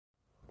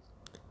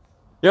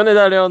米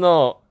田亮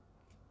の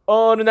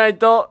オールナイ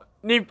ト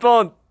ニッ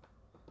ポン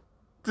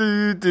ト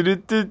ゥートゥル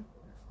トゥ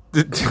ト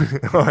ゥト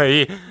ゥお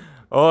い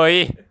お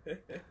い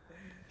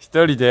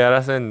一人でや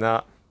らせん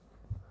な。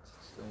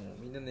ちょっとも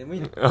うみんな眠い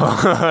の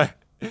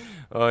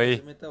おいおい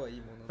始めたはいい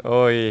も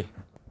のおい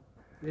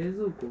冷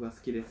蔵庫が好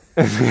きです。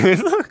冷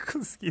蔵庫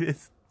好きで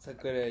す。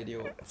桜井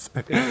亮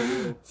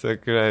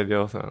桜井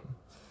亮さん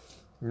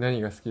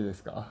何が好きで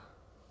すか？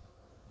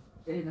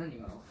何が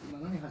今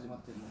何始まっ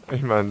てる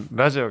の？今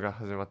ラジオが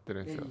始まって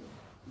るんですよ。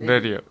レ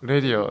ディ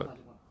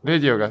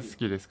オが好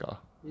きですか？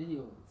レディ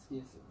オ好き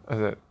ですよ。あ、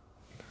じゃあ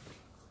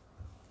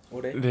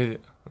俺レディ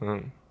オう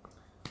ん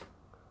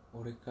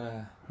俺か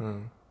う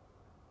ん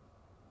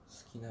好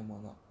きな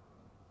もの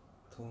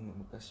とうの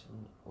昔に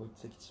追い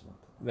つきちまっ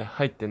たで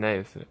入ってない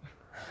ですそれ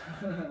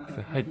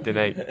入って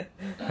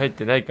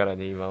ないから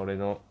ね今俺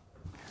の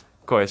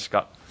声し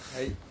か。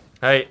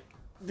はい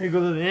というこ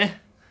とで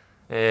ね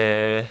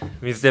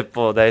水鉄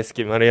砲大好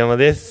き丸山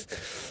で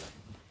す。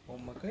ほ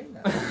んまかい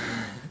な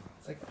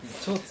さっき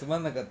超つま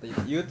んなかった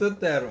言うとっ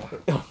たやろ。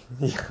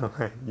いやお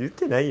前言っ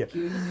てないよ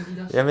急に脱ぎ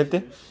出してやめ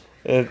て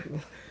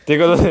と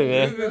いうこと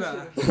でねスイカ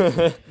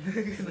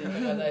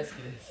が大好き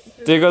で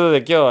す。ということで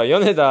今日は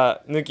米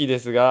田抜きで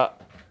すが、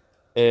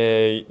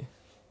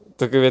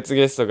特別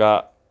ゲスト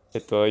が、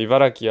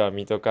茨城は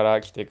水戸から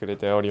来てくれ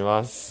ており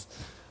ます。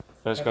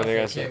よろしくお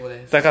願いします。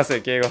高瀬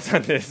圭吾さ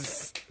んで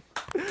す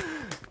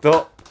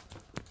と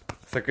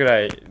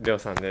桜井亮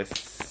さんで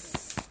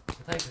す。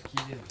誰か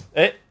聞いてるの？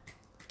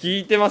聞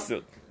いてます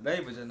よ。ラ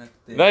イブじゃなく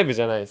てライブ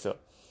じゃないですよ。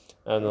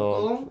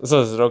そ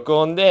うです録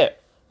音で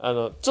ち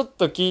ょっ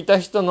と聞いた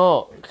人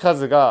の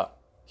数が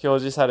表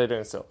示される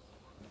んですよ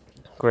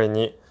これ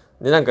に。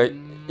でなんか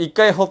一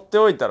回放って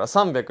おいたら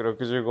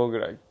365ぐ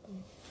らい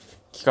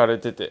聞かれ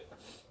てて。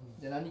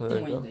じゃあ何言っ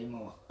てもいいんだ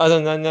今は。あ、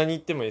何言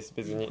ってもいいです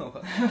別に。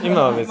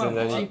今は別に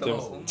何言って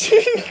も。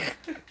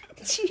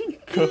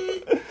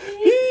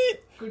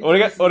俺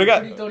がピー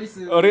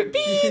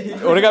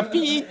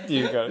って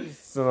言うからいい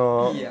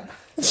や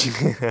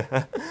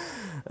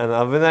危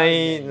な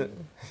い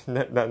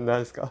なん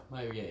ですか。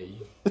眉毛い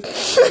い。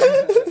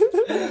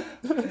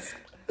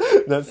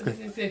なんですか。卑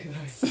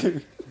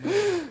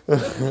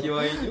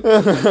猥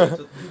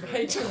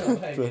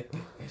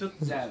ちょっ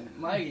とじゃあ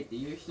眉毛って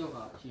言う人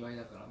が卑猥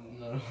だからも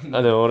う。なるほ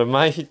ど。でも俺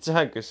前ヒッチ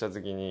ハイクした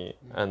時に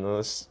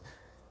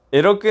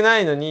エロくな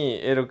いの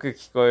にエロく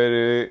聞こえ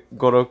る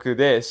語録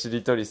でし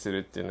りとりする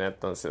っていうのやっ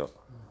たんですよ。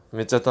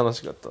めっちゃ楽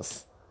しかったで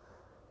す。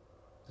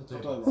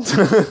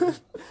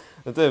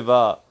例え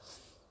ば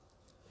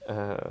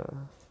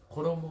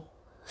衣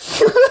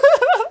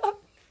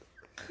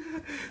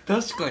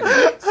確かに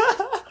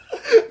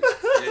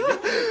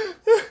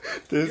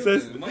天才っ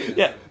すね。い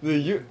や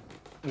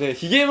で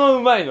ヒゲも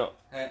うまいの。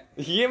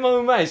ヒゲも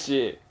うまい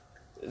し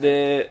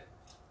で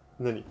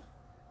何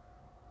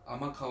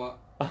甘皮は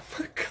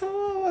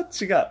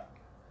違う。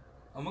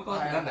甘皮って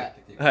なんだっ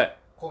けっていう。はい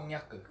こんに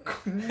ゃく。こ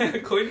んにゃ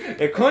くこ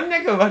んに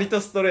ゃくは割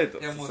とストレート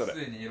いやもうす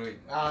でにエロい。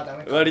ああダ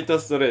メか。割と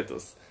ストレートっ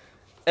す。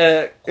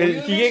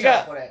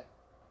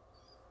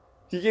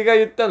ヒゲが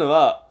言ったの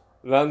は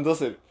ランド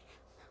セル。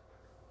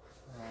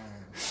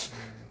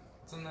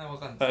そんなわ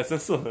かんない。そ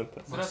うなんだ。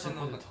それはそん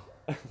なわかんな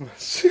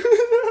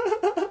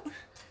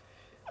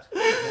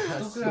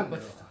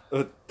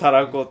い。た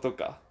らこと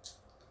か。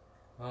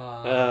た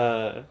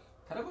ら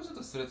こちょっ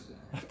とストレートじゃ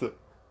ない。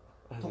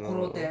とこ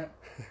ろてん。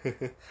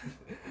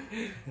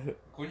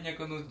こんにゃ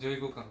くの女医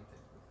語感みたい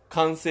な。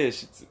完成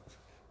質。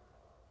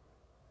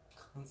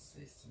完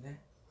成質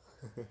ね。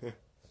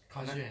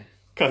果樹園。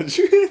果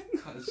樹園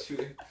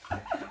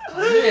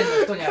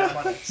の人に謝れ。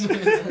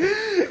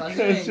果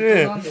樹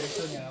園営んでる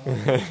人に謝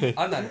れ。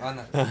アナル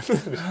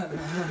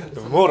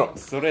もろ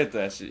ストレート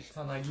やし。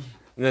さなぎ。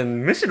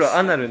むしろ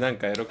アナルなん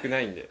かエロくな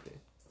いんだよね。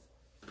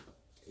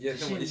いや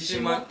でも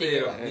西まって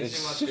よ。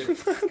西まって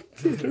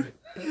るっ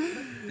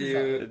て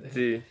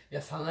いう。い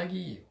やさな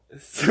ぎいいよ。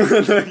さなぎ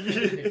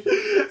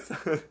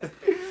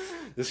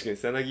確かに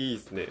さなぎいいっ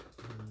すね。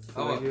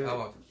アワビア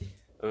ワ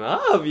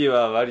ビ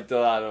は割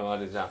とあ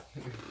れじゃん。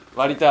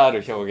割とあ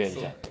る表現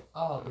じゃん。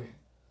アワビ。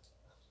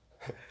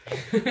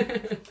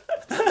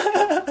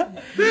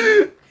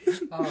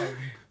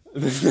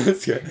何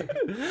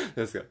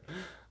すか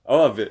ア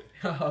ワビっ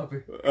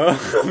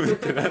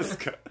て何す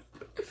か。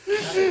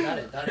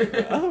誰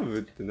アワビ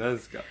って何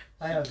すか。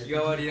日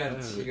替わりラン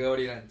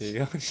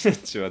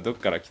チはどっ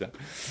から来た。こ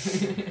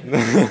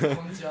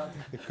ん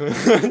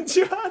に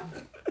ちは。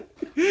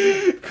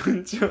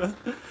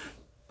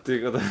と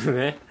いうことで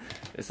ね、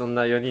そん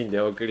な4人で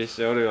お送りし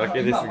ておるわ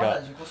けです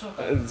が、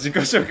自己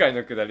紹介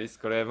のくだりです。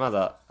これま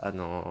だあ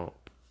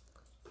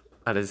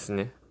れです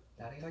ね。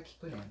誰が聞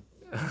くねん。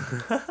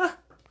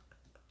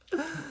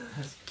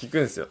聞く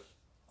んですよ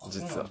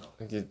実は。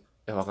い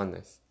やわかんな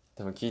いです。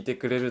多分聞いて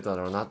くれるだ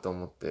ろうなと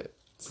思って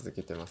続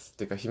けてます。っ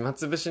ていうか暇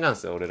つぶしなんで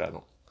すよ俺ら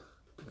の。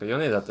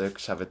米田とよく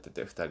喋って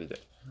て2人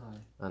で、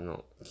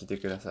聞いて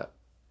くださ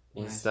い。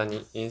インスタお願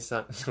い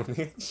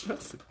しま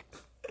す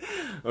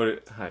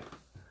俺はい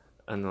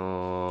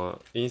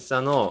インス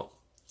タの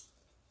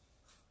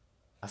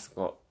あそ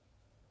こ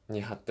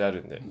に貼ってあ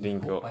るんでリ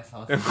ンクをおっぱい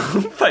触っておっ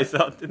ぱい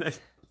触ってない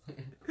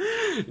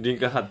リン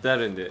ク貼ってあ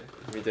るんで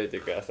見といて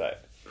くださいはい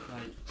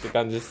って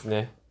感じです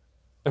ね。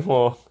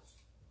も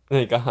う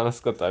何か話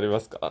すことあり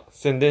ますか？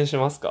宣伝し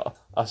ますか？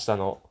明日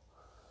の。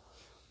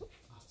あ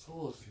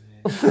そうです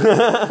ね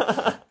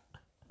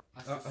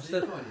明日ス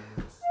イカ割り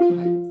やりますはい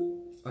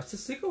明日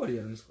スイカ割り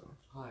やるんですか？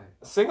はい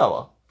瀬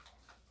川？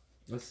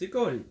スイカ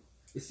割り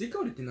スイカ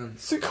割りって何で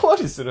すスイカ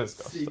割りするんで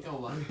すか？スイカ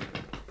を割るか？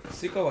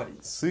スイカ割り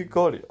スイ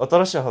カ割り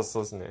新しい発想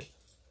ですね。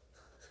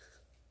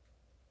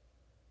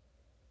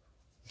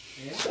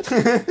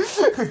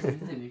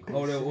あ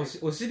俺お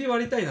尻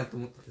割りたいなと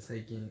思ってて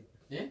最近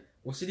え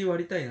お尻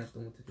割りたいなと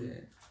思って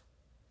て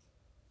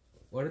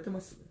割れてま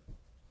す？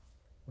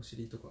お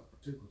尻とか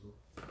どういうこと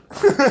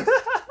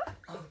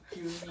あ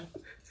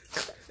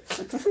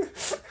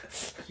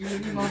急に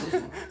マジで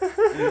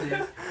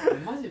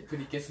マジプ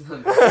リケツな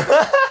んだよこ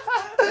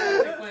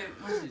れ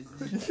マ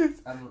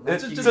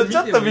ジちょっ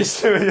と見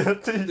せてもらっ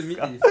ていい見です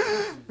か？てい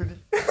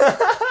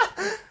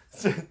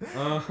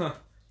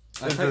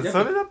いです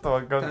か？それだと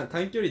分かんない。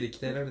短距離で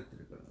鍛えられて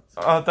る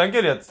からあ、短距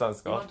離やってたんで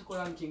すか？今のところ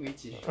ランキング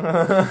1位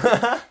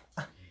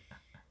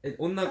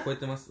女超え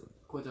てます？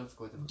超えてます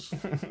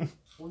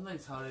女に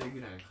触れるぐ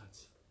らいの感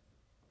じ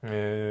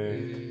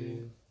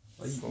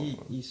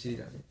いい尻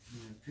だね。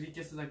プリ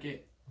ケツだ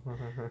け取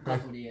り柄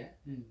取り柄い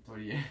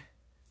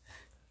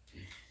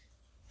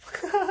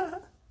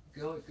く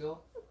よいく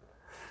よ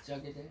口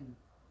開けて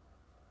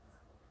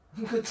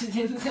口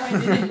全然開い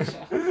てないじゃん全然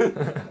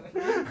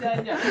開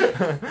いてない食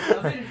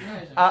べる気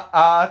ないじ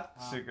ゃんっ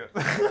てしてく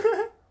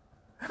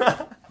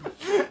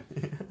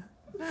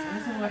そも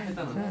そもが下手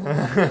なん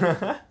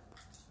だ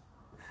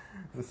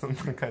そん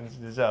な感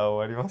じでじゃあ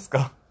終わります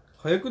か？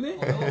早くね？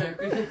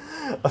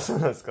あ、そう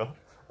なんですか？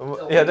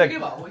いやだけ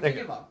ば置いと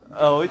けば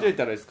置いとい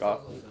たらいいです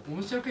か？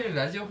面白ければ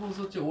ラジオ放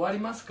送中終わり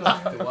ます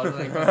かって終わら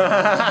ないか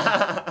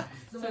ら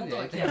質問と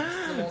か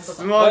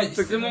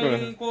質問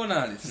コー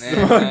ナーですね。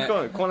質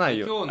問来ない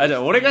よ。じゃ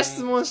あ俺が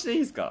質問していい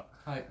ですか？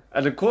はい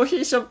じゃあコーヒ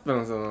ーショップ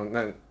のそ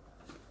の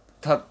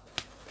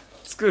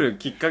作る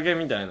きっかけ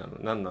みたいなの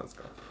何なんです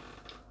か？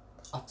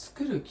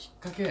作るきっ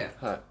かけ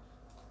はいっ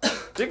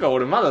ていうか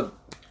俺まだ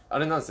あ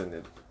れなんですよね、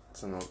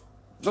その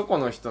どこ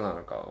の人な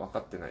のか分か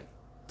ってない。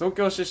東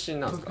京出身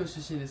なんですか？東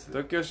京出身です。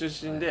東京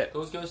出身で、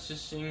東京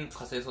出身火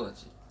星育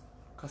ち。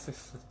火星育ち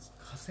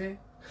火星い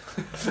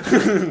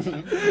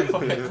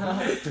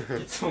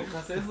つも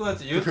火星育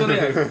ち言うとね。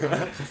火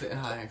星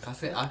はい火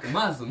星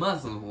マー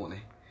ズの方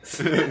ね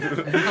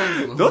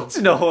どっ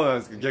ちの方なん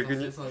ですか逆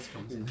に？火星育ちか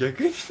もしれない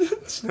逆にどっ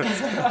ちなんで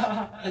すか？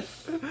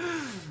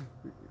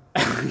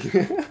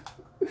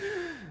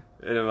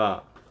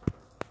まあ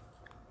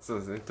そう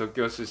ですね、東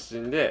京出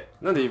身で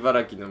なんで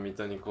茨城の水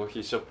戸にコーヒ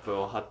ーショップ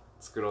を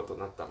作ろうと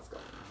なったんですか？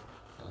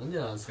なんで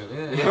なんですか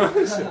ね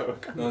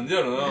なんで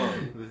やろな。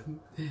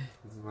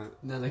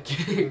なんだっ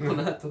けこ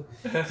の後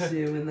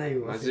CM 内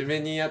容真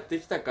面目にやって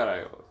きたから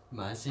よ。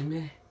真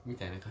面目み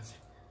たいな感じ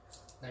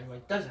何も言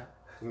ったじゃ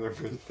んなん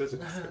か言ったじゃ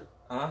ないですか。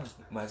あ、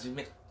真面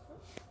目。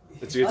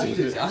違う合っ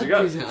てるじゃんよ違う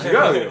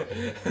よ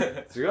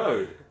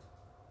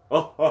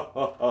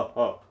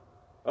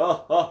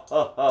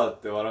っ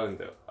て笑うん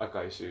だよ、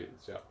赤い周一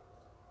じゃ。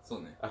そ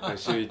うね。赤い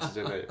周一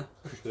じゃないよ。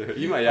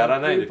今やら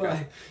ないでくだ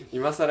さい。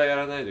今更や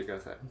らないでくだ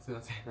さい。すい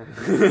ません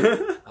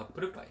アッ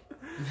プルパイ。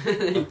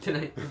言ってな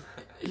い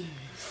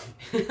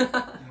聞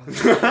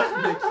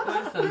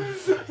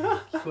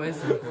こえ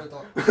そう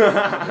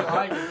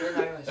愛に触れ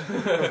ないようにしてい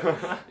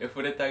や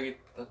触れてあげ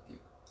たっていう。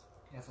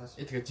優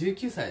しいてか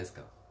19歳です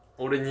か？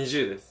俺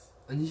20です。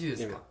あ20で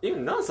すか？今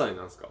何歳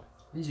なんですか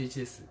21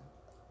です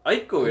あ、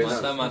1個上なんで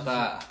すか？ま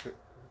た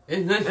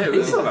何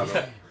嘘なの？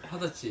 20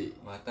歳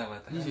また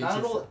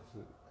21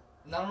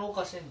何老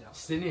化してんじゃん。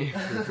してねえ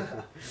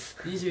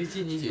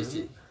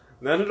21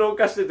何老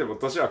化してても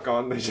年は変わ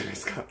んないじゃないで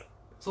すか。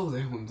そう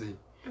だよ本当に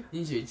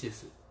21で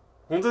す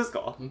本当ですか？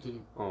本当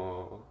に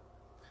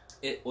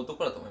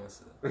男だと思いま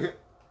す？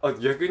あ、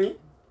逆に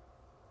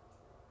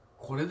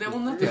これで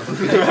女ってやばく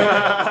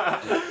な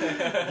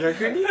い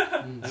逆に、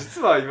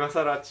実は今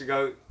更違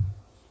う。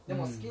で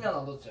も好きなの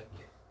はどっちだっ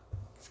け？好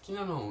き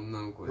なのは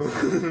女の子で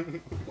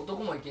す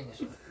男もいけんで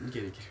しょ。いけ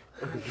る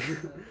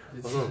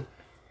別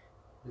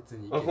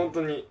にいけあ、る本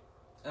当に。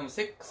でも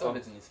セックスは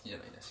別に好きじゃ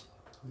ないらしい。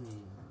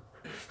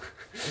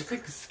セ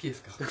ックス好きで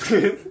すか？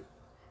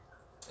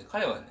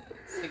彼はね、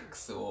セック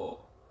スを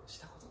し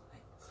たこと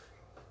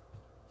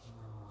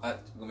ないん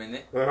ですよ。ごめん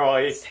ね。お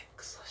い、セッ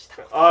クスをし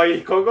たこお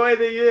い、小声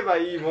で言えば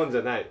いいもんじ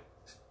ゃない。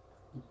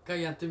一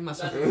回やってみま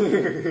しょう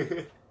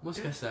もし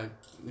かしたら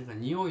なんか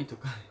匂いと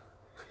か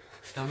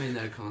ダメに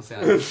なる可能性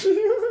あると。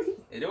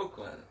りょう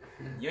くんは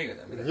匂いが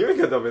ダメだ。匂い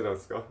がダメなんで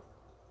すか？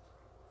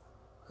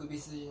首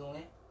筋の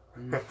ね。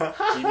耳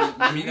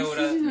の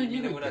裏です。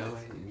耳の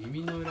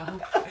裏どん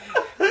な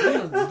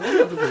と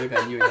ころか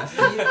ら匂い出し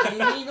て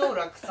耳の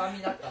裏臭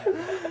みだったの。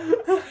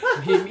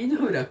耳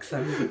の裏臭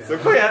みとか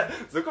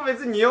そこ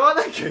別に匂わ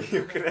なきゃよ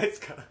くないで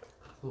すか？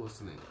そうで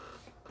すね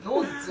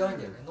ノーズ強いん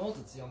だよね。ノー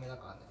ズ強めだ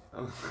からね。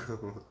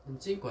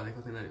チンコはで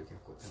かくなるよ結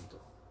構ちゃんと。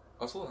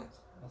あ、そうなんです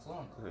か。あ、そう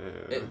なんだ。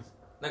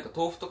なんか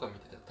豆腐とか見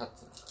てたら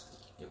立つんですか。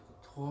よ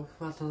豆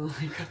腐は立たない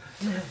から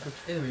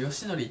でも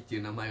吉典ってい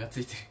う名前がつ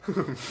いてる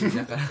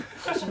だから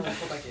私の子だ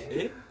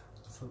け。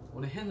そう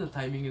俺変な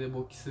タイミングで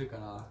勃起するか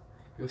ら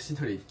吉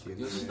典ってい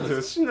うの吉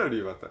吉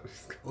典は誰で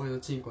すか？俺の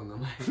チンコの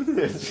名前い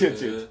や違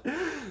う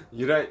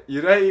由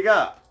来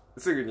が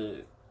すぐ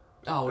に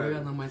あ、俺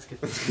が名前つけ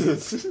てる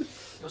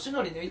吉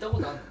典抜いたこ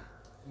とあるの？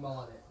今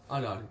まで。あ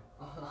るある。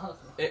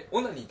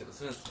オナニーとか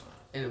するんですか。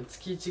でも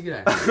月1ぐ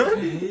らい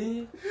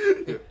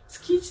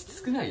月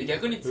1少ないよ。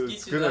逆に月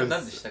1はな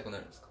んでしたくな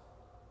るんですか。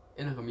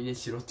なんかみんな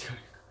しろって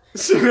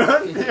言わ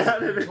れるか知らんでや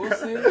れる強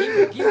制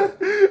義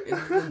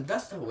務出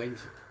した方がいいんで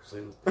しょそう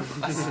いうの。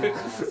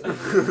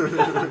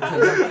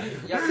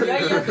いや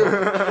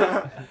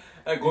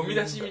ゴミ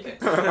出しみたい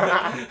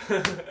な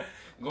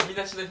ゴミ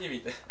出しの日み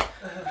たい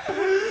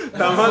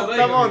たまっ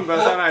たもん出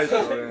さないと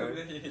な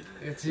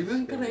自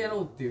分からやろ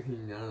うっていう風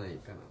にならない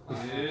かな。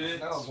だ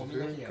からゴミ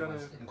の日だよマ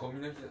ジで。ゴ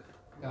ミの日だ。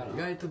意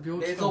外と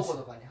病気冷蔵庫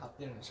とかに貼っ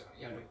てるんでしょ、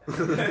やる。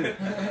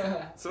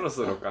そろ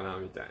そろかな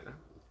みたいな。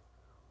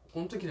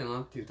この時だ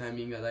なっていうタイ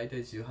ミングが大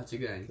体18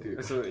ぐらいに来る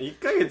から。その1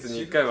ヶ月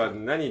に1回は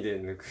何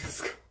で抜くんで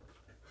すか？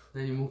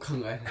何も考え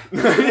ない。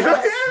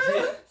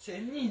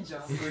1000人じゃ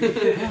ん。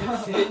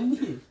1000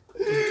人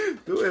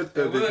どうやっ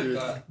たらできる？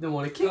でも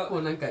俺結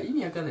構なんか意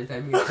味わかんないタ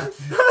イミングが立つ。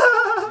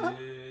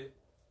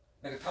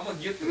なんか玉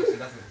ギュッとして出すん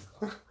です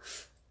か。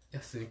いや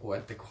普通にこう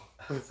やってこ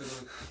う玉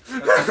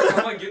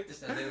ギュッて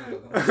したら出るの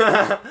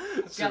か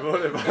絞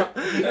れば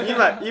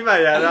今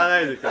やら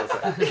ないでくだ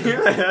さい。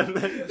今やん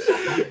ないっ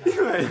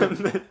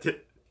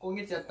て今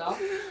月やった？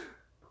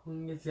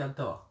今月やっ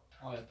たわ。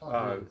あ、やったんだ。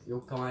あ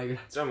4日前ぐ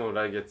らい。じゃあもう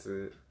来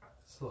月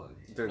そう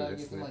だね。分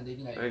ですね。来月までで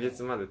きない。来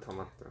月まで溜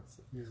まってま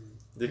す。うん、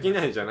でき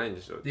ないじゃないん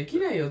でしょ。でき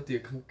ないよってい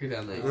う感覚で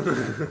はない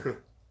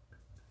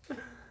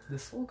で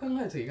そう考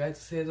えると意外と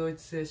性同一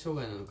性障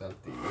害なのかっ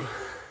ていう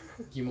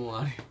疑問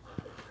はあるよ。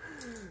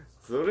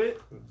そう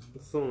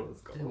なんで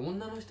すか。でも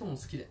女の人も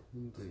好きだよ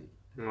本当に。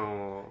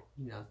も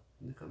いいな、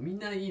なんかみん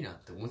ないいなっ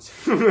て思っち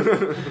ゃう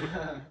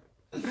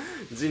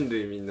人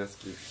類みんな好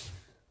き。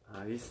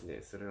あ、いいっす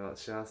ね。それは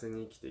幸せ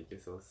に生きていけ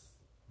そうっす。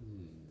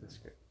確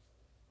か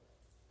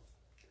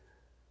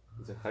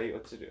に。じゃあはい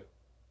落ちるよ。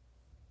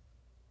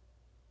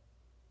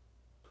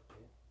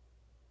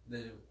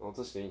大丈落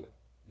としていいの？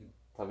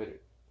食べ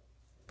る？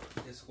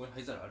そこに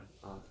灰皿ある。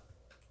あ、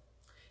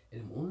で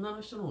も女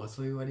の人の方が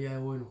そういう割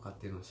合多いのかっ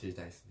ていうのを知り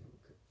たいですね僕。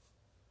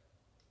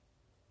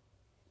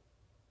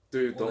と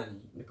いうと？なん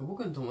か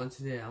僕の友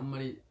達であんま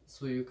り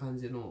そういう感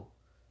じの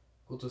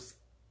こと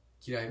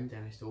嫌いみた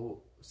いな人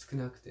少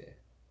なくて、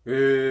そう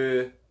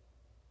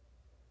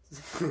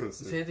で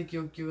すね。性的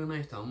欲求がな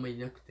い人あんまりい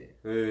なくて、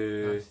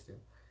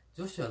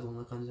女子はどん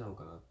な感じなの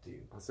かなってい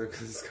う。あ、そういう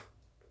感じですか。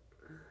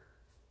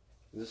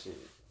女子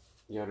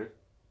やる？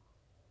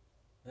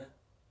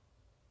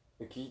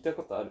聞いた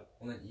ことある？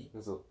何？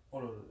嘘。あ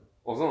るある。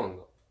あ、そうなん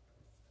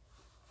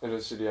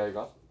だ。知り合い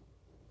が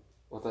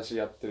私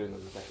やってるの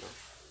みたい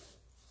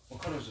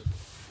彼女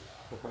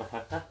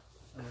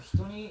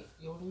人に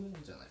よるん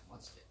じゃないマ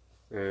ジで。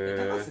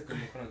高瀬君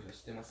も彼女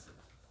してます？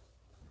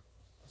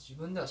自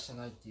分ではして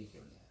ないって言うけ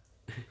どね。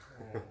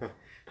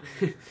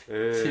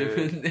自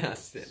分では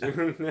してない。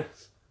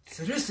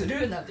自分です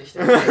るなんて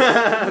人いない。絶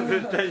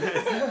対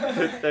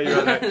言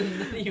わない。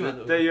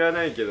絶対言わ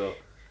ないけど。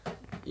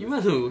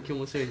今の動き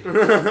面白いね。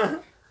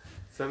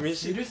寂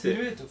し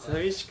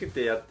く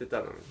てやってた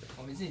のみた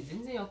いな。別に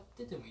全然やっ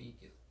ててもいい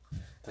け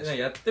ど。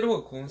やってる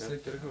方が本質やっ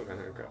てる方が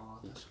なんか確か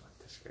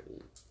にい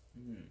い。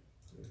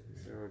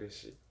それは嬉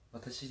しい。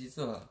私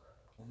実は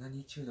オナ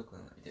ニー中毒な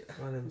のみたい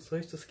な。まあでもそう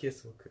いう人好きで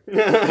す僕。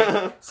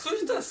そう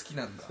いう人は好き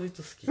なんだ。そういう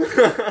人好き。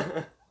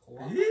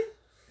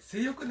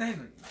性欲ない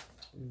のに。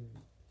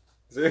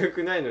性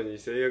欲ないのに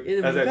性欲。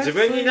でもあ、じゃあ自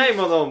分にない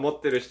ものを持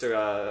ってる人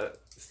が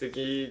素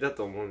敵だ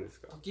と思うんです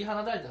か？解き放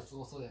たれたらす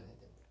ごそうだよね。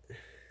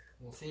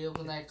もう性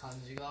欲ない感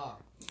じが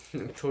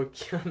解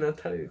き放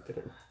たれて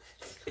る。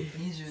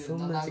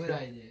27ぐ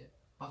らいで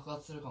爆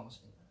発するかも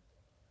しれ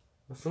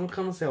ない。その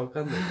可能性は分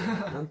かんないけ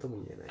ど何と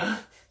も言えない。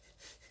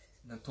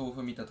豆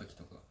腐見た時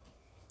とか。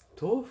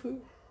豆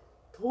腐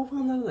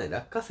はならない。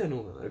落花生の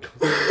方がなるか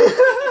も。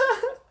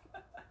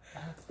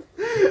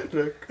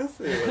落花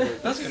生は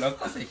確かに落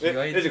花生意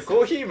外です。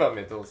コーヒー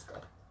豆どうすか？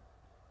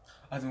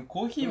あ、でも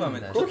コーヒー豆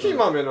だ。コーヒー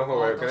豆の方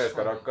が良くないです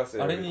か？落花生。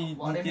あれに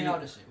割れ目あ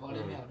るし。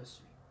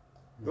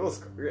どうで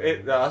すか？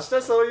じゃあ明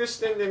日そういう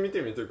視点で見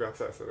てみてくだ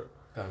さい。それ。分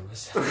かりま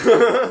した。で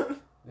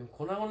も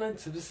粉々に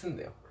潰すん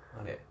だよ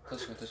あれ。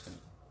確かに。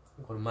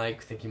これマイ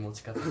ク的持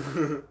ち方。なんか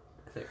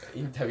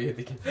インタビュー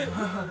的な。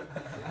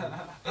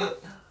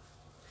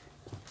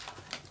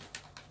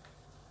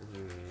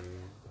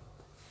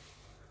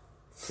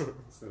そうで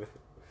すね。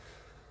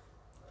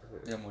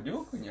いやもうりょ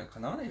うくんにはか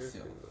なわないです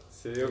よ。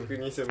性欲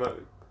に迫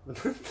る。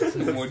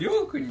もうり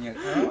ょうくんには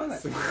かなわない。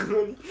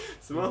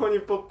スマホに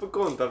ポップ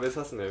コーン食べ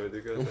さすのやめ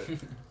てくださ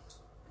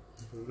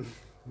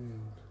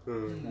い。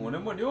もう俺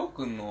もりょう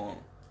くんの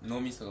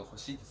脳みそが欲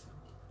しいですよ。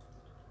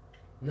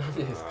なん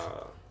でです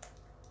か？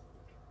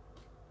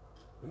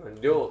今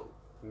りょ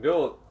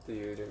うって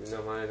いう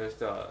名前の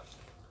人は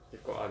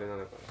結構あれな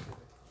のかもし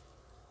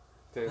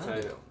れない。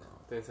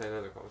天才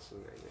なのかもしれ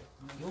ないね。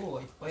量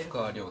がいっぱいいる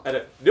か量あ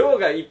れ量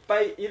がいっ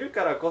ぱいいる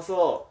からこ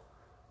そ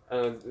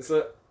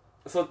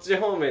そっち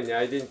方面に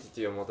アイデンティ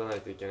ティを持たな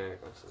いといけないの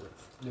かもしれないで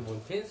す。で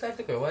も天才と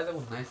か言われた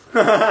ことないっすよ。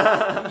意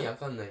味わ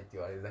かんないって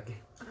言われるだけ。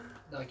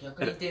だから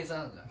逆に天才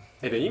なんだ。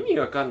で意味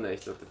わかんない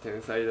人って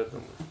天才だと思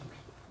う。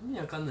意味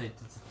わかんないっ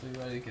てずっと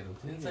言われるけど、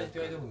天才って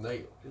言われたことない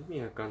よ。意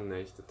味わかんな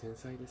い人天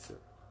才ですよ。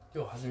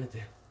今日初め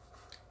て。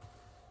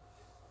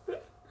本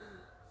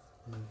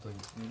当に。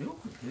りょう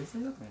くん天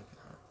才だと思う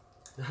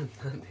けな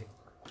んで？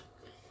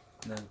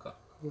どなんか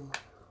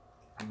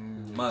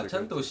まあちゃ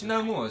んと失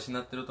うものは失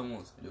ってると思う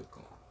んですよりょうくん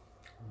は。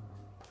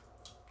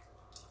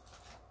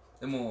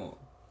でも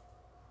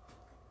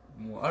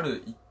うあ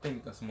る一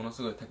点がもの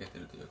すごい長けて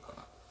るというか。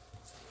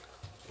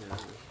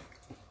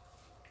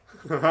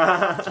めっち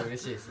ゃ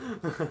嬉しいですよ。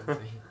本当に。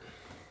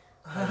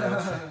ありがとう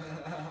ござい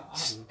ま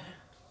す。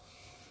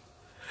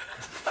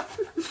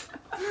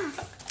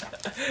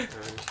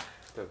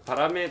パ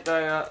ラメータ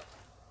ーが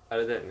あ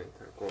れだよね。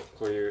こ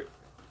ういう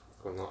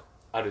この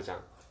あるじゃん。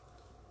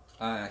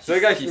そ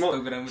れがも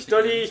う一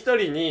人一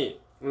人に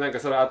なんか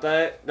それ与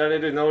えられ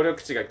る能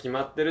力値が決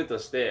まってると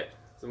して、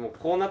もう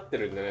こうなって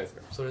るんじゃないです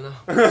か。それな。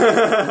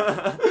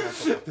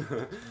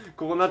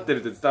こうなってる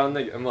って伝わん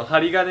ないけど、もう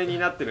針金に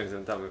なってるんです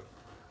よ多分。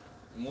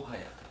もは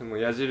やもう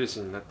矢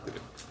印になって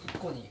る。一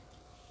個にいっ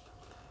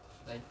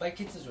ぱい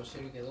欠如し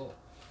てるけどっ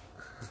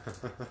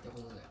てこ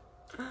とで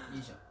い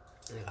いじゃん。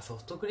なんかソ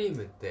フトクリー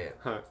ムって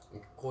はい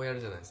こうやる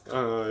じゃないですか。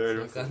やそうり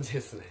ます。いう感じ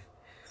ですね。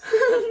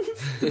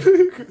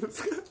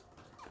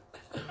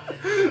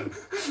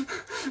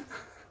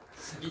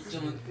先っち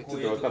ょのこうち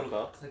いうとこょっと分かっ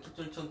ろ先っ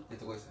ちょにちょんって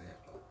とこですね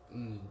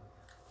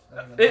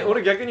やっぱ。うん。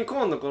俺逆にコ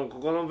ーンのこ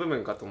この部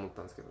分かと思っ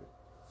たんですけど。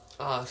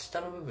ああ、下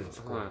の部分で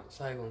すか、はい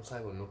最後の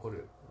最後に残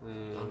るあの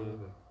部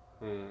分。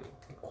うん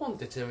コーンっ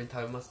てちなみに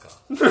食べますか？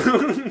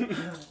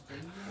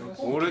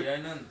俺嫌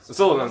いなんですよ。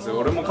そうなんですよ。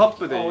俺もカッ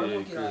プであ俺も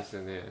行くんです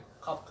よね。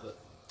カップ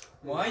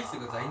もうアイス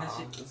が台無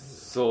し。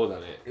そうだ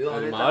ね。言わ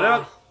れたでもあれ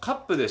はカッ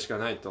プでしか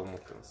ないと思っ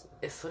てます。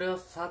それは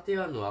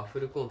31のワッフ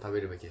ルコーン食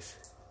べるべきで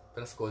す。プ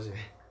ラス50円。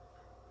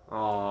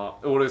あ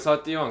あ、俺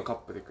31カッ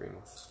プで食い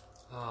ます。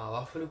ああ、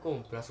ワッフルコー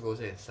ンプラス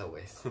50円した方が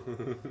いいです。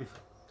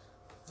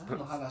何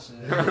の話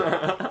で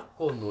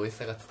コーンの美味し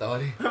さが伝わ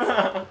る。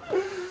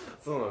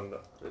そうなんだ。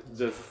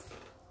じゃあ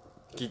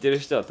聞いてる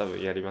人は多分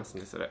やります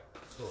ねそれ。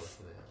そうです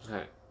ね。は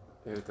い。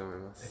やると思い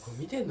ます。これ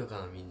見てんのか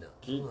なみんな。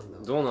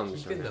どうなんで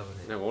しょうね。聞いてんだろう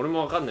ね。なんか俺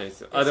もわかんないで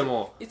すよ。あで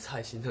もいつ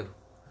配信なの？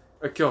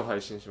今日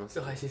配信します。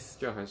今日配信です。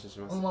今日配信し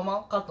ますこの。ま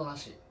まカットな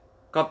し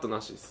カット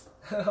なしです。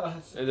だか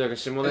ら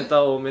下ネ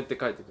タ多めって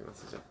書いてきま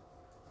すじゃあ。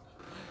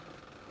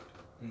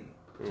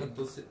ちゃん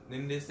と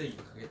年齢制限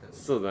かけたの。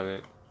そうだ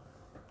ね。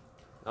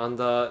アン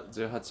ダー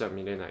18は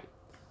見れない。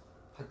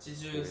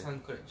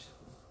83くらいにし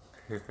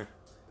た。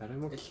誰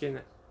も聞けな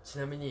い。ち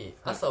なみに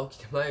朝起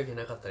きて眉毛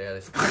なかったら嫌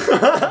ですか？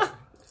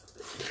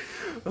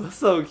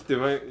朝起きて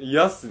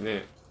嫌っす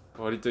ね。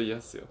割と嫌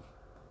っすよ。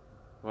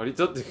割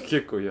とって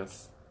結構嫌っ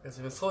す。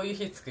自分そういう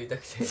日作りた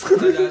くて。じゃ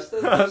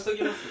あ明日しと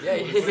きます。いや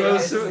いやいや、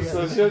そ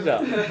うしようじゃ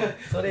あ。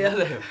それや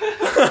だよ。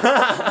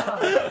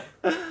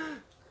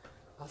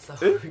朝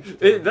起き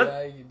て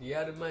リ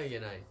アル眉毛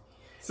ない。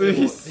そういう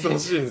日欲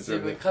しいんですよ自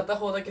分ね。片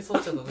方だけ剃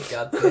っちゃった時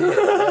あってやば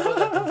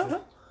かったん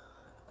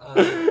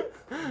ですよ。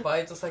バ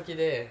イト先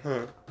で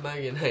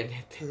眉毛ない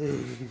ねって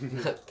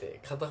なって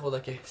片方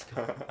だけし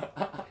か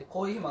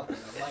コーヒーマップの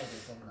前で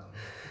そんな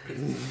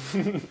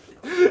の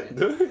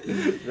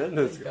何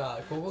なんですか。が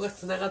ここが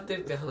繋がって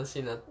るって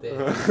話になってう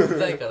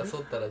ざいから剃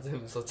ったら全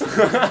部そっち。こ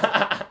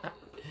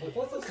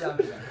こそっちダ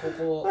メじゃんこ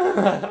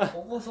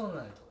こそう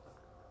なんと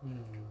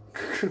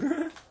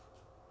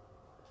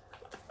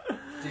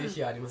っていう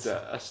日ありましじた。ゃ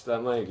あ明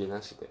日眉毛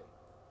なし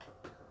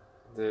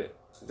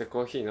で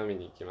コーヒー飲み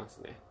に行きます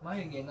ね。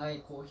眉毛な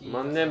いコーヒー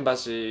万年橋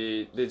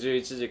で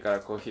11時から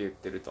コーヒー売っ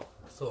てると。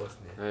そうです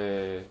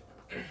ね。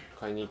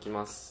買いに行き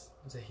ます。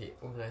ぜひ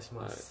お願いし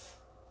ます。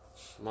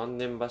万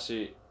年橋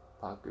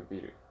パーク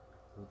ビル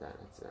みたいなや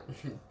つだ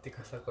ね。て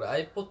かさ、これ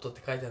iPod っ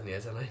て書いてあるの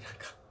嫌じゃない？なんか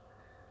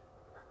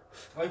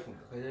iPhone って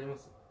書いてありま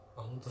す。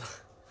あ、本当だ。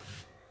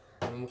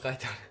俺も書い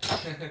てあ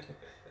る。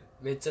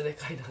めっちゃで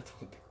かいなと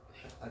思って。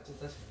あ、ちょっ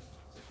と確か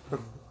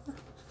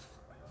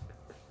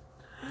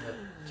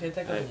携帯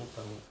かと思っ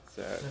たの。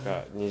じゃ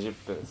あ20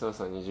分、そろ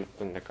そろ20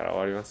分だから終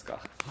わりますか。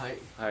はい。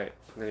はい。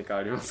何か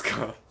あります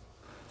か。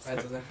あり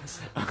がとうございまし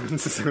た。あ、本当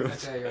そう。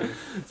桜井陽です。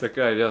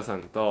桜井亮さ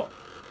んと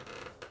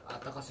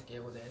高瀬敬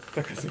吾です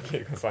高瀬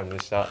恵子さんで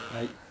した。は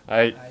い。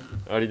はい、はい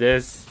終わり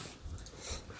です。